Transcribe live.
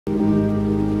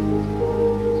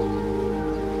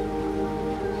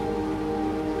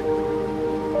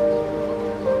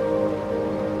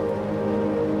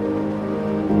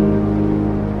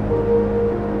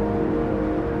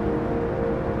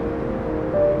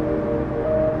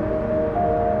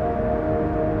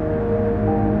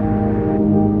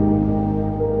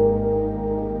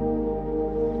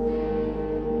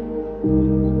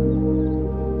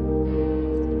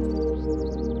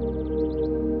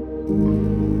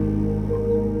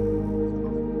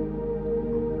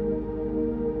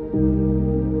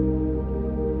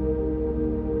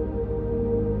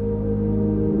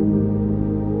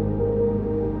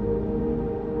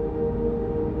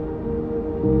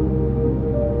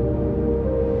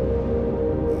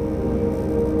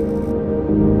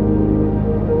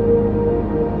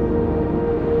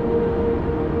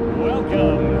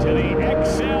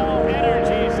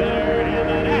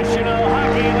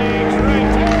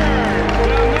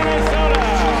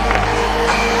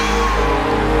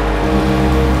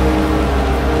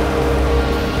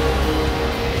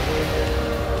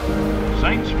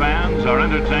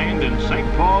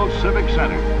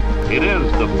It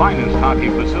is the finest hockey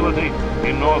facility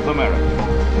in North America.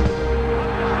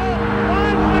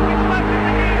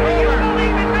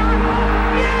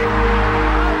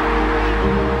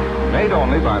 Made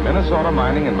only by Minnesota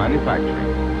Mining and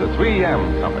Manufacturing, the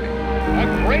 3M Company. A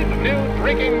great new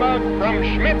drinking mug from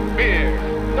Schmidt Beer.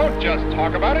 Don't just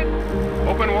talk about it.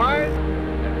 Open wide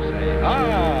and say,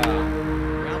 ah.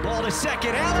 Ground ball to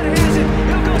second. Allen has it.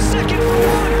 He'll go second for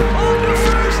one. On to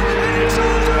first, and it's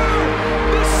over.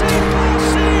 The St. Paul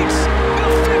Saints, the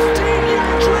 15-year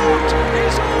drought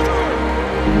is over.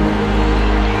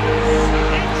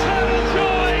 Eternal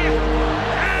joy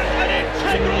and an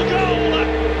integral goal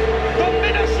for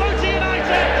Minnesota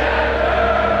United.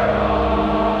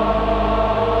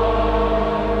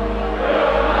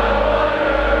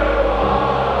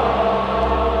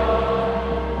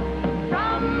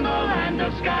 From the land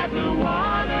of sky blue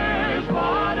waters,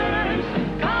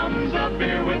 comes a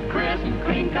beer with crisp,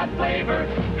 clean-cut flavor.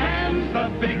 Hands the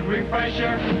big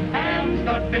refresher, hands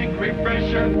the big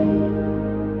refresher.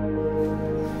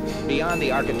 Beyond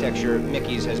the architecture,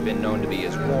 Mickey's has been known to be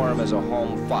as warm as a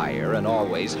home fire and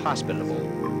always hospitable.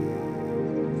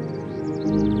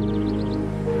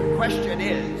 The question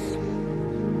is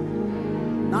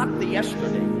not the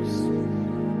yesterdays,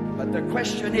 but the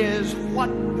question is, what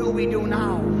do we do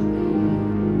now?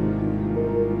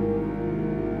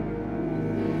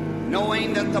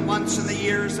 Knowing that the months and the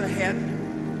years ahead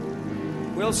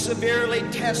will severely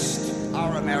test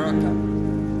our America.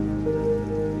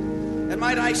 And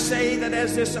might I say that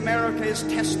as this America is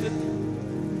tested,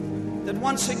 that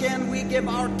once again we give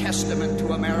our testament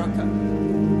to America.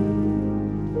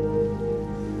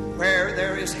 Where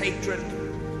there is hatred,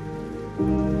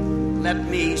 let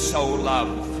me sow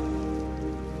love.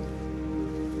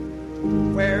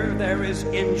 Where there is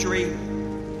injury,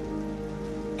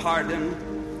 pardon.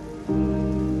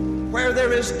 Where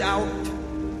there is doubt,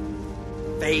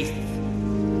 faith.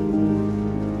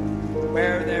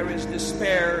 Where there is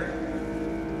despair,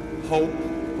 hope.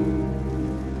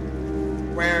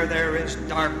 Where there is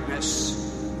darkness,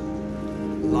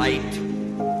 light.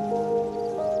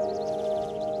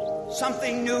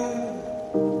 Something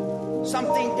new,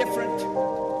 something different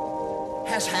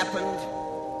has happened.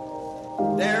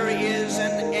 There is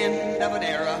an end of an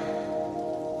era,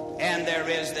 and there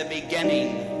is the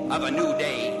beginning of a new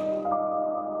day.